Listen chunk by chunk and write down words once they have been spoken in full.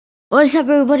What's up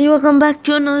everybody, welcome back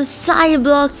to another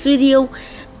CYBORG video.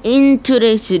 In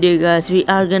today's video guys, we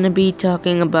are gonna be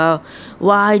talking about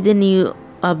why the new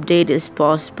update is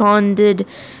postponed.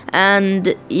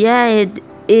 And yeah, it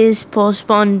is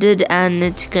postponed and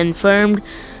it's confirmed.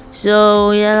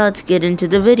 So yeah, let's get into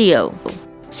the video.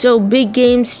 So Big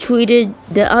Games tweeted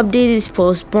the update is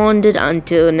postponed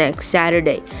until next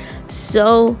Saturday.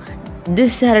 So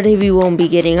this Saturday we won't be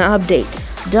getting an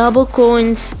update. Double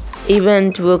coins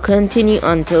event will continue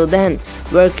until then,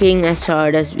 working as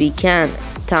hard as we can.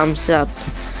 Thumbs up.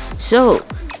 So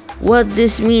what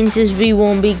this means is we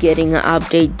won't be getting an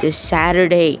update this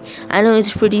Saturday. I know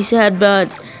it's pretty sad,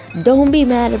 but don't be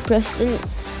mad at Preston,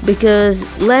 because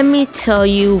let me tell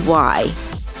you why.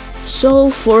 So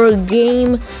for a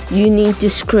game you need to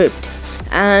script,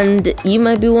 and you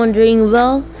might be wondering,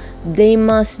 well, they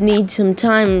must need some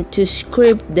time to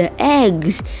script the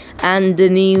eggs and the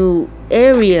new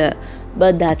area,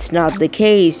 but that's not the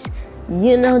case.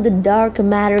 You know, the dark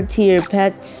matter tier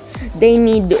pets, they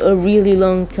need a really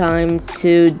long time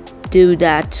to do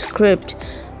that script,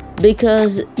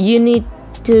 because you need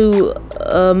to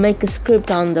make a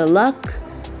script on the luck,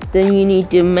 then you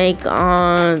need to make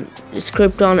on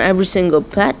script on every single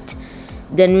pet,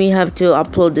 then we have to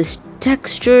upload the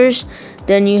textures,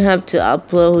 then you have to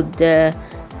upload the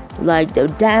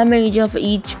damage of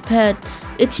each pet.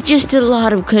 It's just a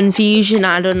lot of confusion.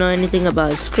 I don't know anything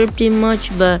about scripting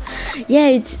much, but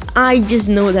yeah, I just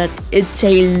know that it's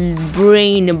a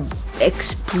brain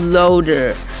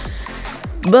exploder.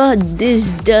 But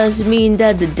this does mean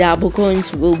that the double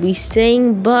coins will be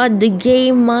staying, but the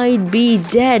game might be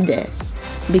dead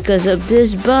because of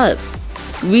this. But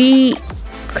we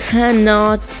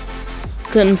cannot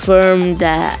confirm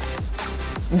that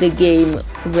the game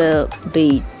will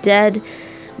be dead,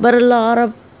 but a lot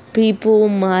of people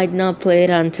might not play it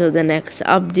until the next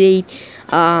update.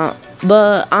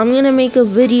 But I'm gonna make a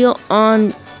video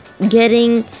on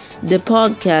getting the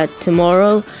podcast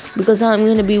tomorrow, because I'm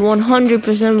gonna be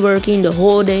 100% working the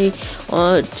whole day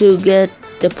to get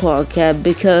the podcast,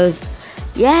 because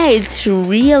yeah, it's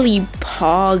really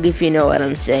pog, if you know what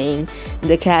I'm saying.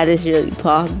 The cat is really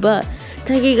pog. But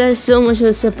thank you guys so much for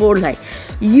the support.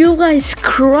 You guys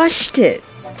crushed it.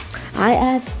 I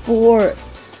asked for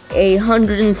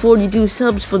 142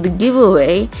 subs for the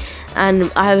giveaway,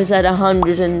 and I was at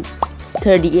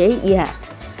 138, yeah.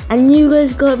 And you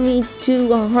guys got me to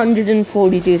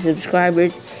 142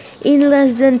 subscribers in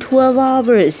less than 12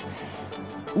 hours.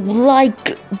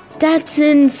 That's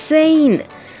insane.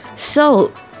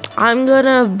 So I'm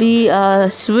gonna be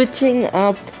switching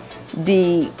up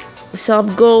the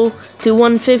sub goal to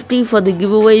 150 for the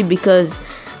giveaway, because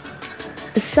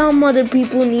some other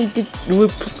people need to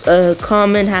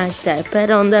comment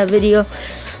 #pet on that video.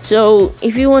 So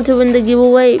if you want to win the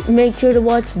giveaway, make sure to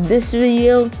watch this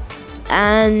video,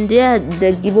 and yeah,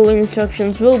 the giveaway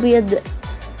instructions will be at the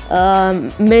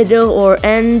middle or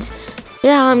end.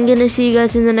 Yeah, I'm gonna see you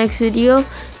guys in the next video.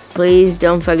 Please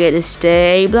don't forget to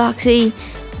stay bloxy.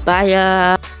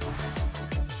 Bye.